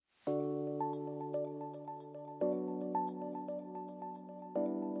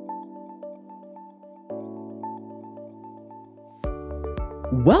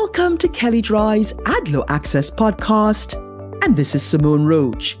Welcome to Kelly Dry's AdLaw Access podcast, and this is Simone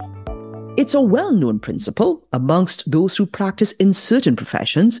Roach. It's a well-known principle amongst those who practice in certain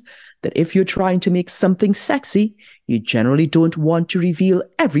professions that if you're trying to make something sexy, you generally don't want to reveal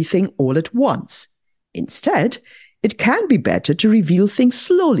everything all at once. Instead, it can be better to reveal things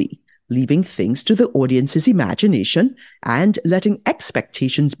slowly, leaving things to the audience's imagination and letting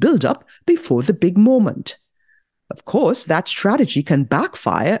expectations build up before the big moment. Of course, that strategy can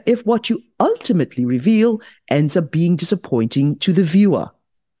backfire if what you ultimately reveal ends up being disappointing to the viewer.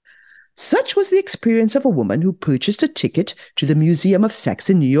 Such was the experience of a woman who purchased a ticket to the Museum of Sex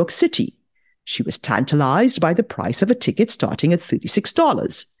in New York City. She was tantalized by the price of a ticket starting at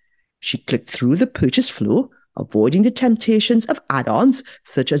 $36. She clicked through the purchase flow, avoiding the temptations of add-ons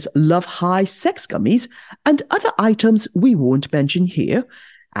such as Love High sex gummies and other items we won't mention here,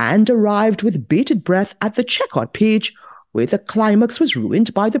 and arrived with bated breath at the checkout page, where the climax was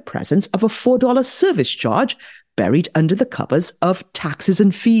ruined by the presence of a $4 service charge buried under the covers of taxes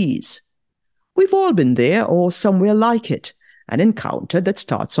and fees. We've all been there or somewhere like it. An encounter that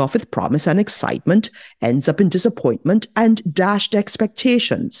starts off with promise and excitement ends up in disappointment and dashed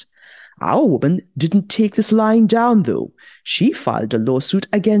expectations. Our woman didn't take this lying down, though. She filed a lawsuit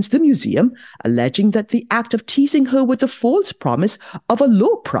against the museum, alleging that the act of teasing her with the false promise of a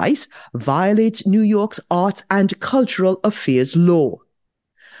low price violates New York's Arts and Cultural Affairs law.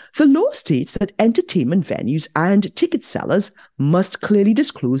 The law states that entertainment venues and ticket sellers must clearly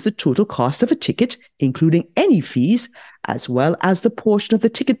disclose the total cost of a ticket, including any fees, as well as the portion of the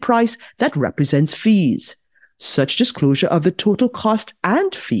ticket price that represents fees. Such disclosure of the total cost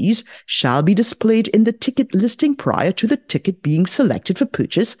and fees shall be displayed in the ticket listing prior to the ticket being selected for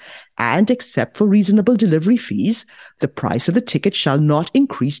purchase, and except for reasonable delivery fees, the price of the ticket shall not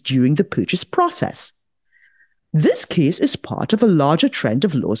increase during the purchase process. This case is part of a larger trend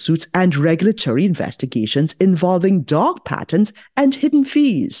of lawsuits and regulatory investigations involving dark patterns and hidden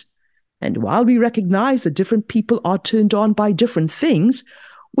fees. And while we recognize that different people are turned on by different things,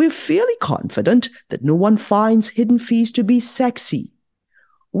 we're fairly confident that no one finds hidden fees to be sexy.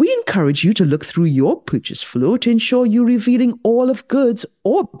 We encourage you to look through your purchase flow to ensure you're revealing all of goods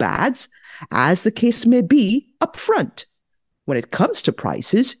or bads, as the case may be, up front. When it comes to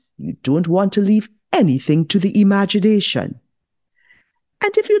prices, you don't want to leave anything to the imagination.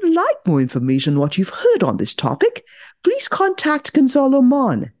 And if you'd like more information on what you've heard on this topic, please contact Gonzalo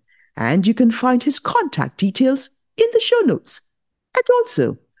Mon, and you can find his contact details in the show notes. And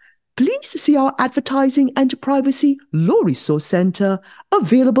also, please see our Advertising and Privacy Law Resource Center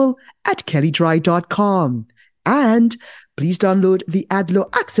available at kellydry.com. And please download the AdLaw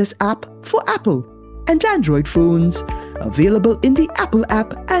Access app for Apple and Android phones, available in the Apple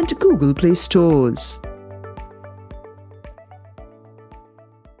app and Google Play stores.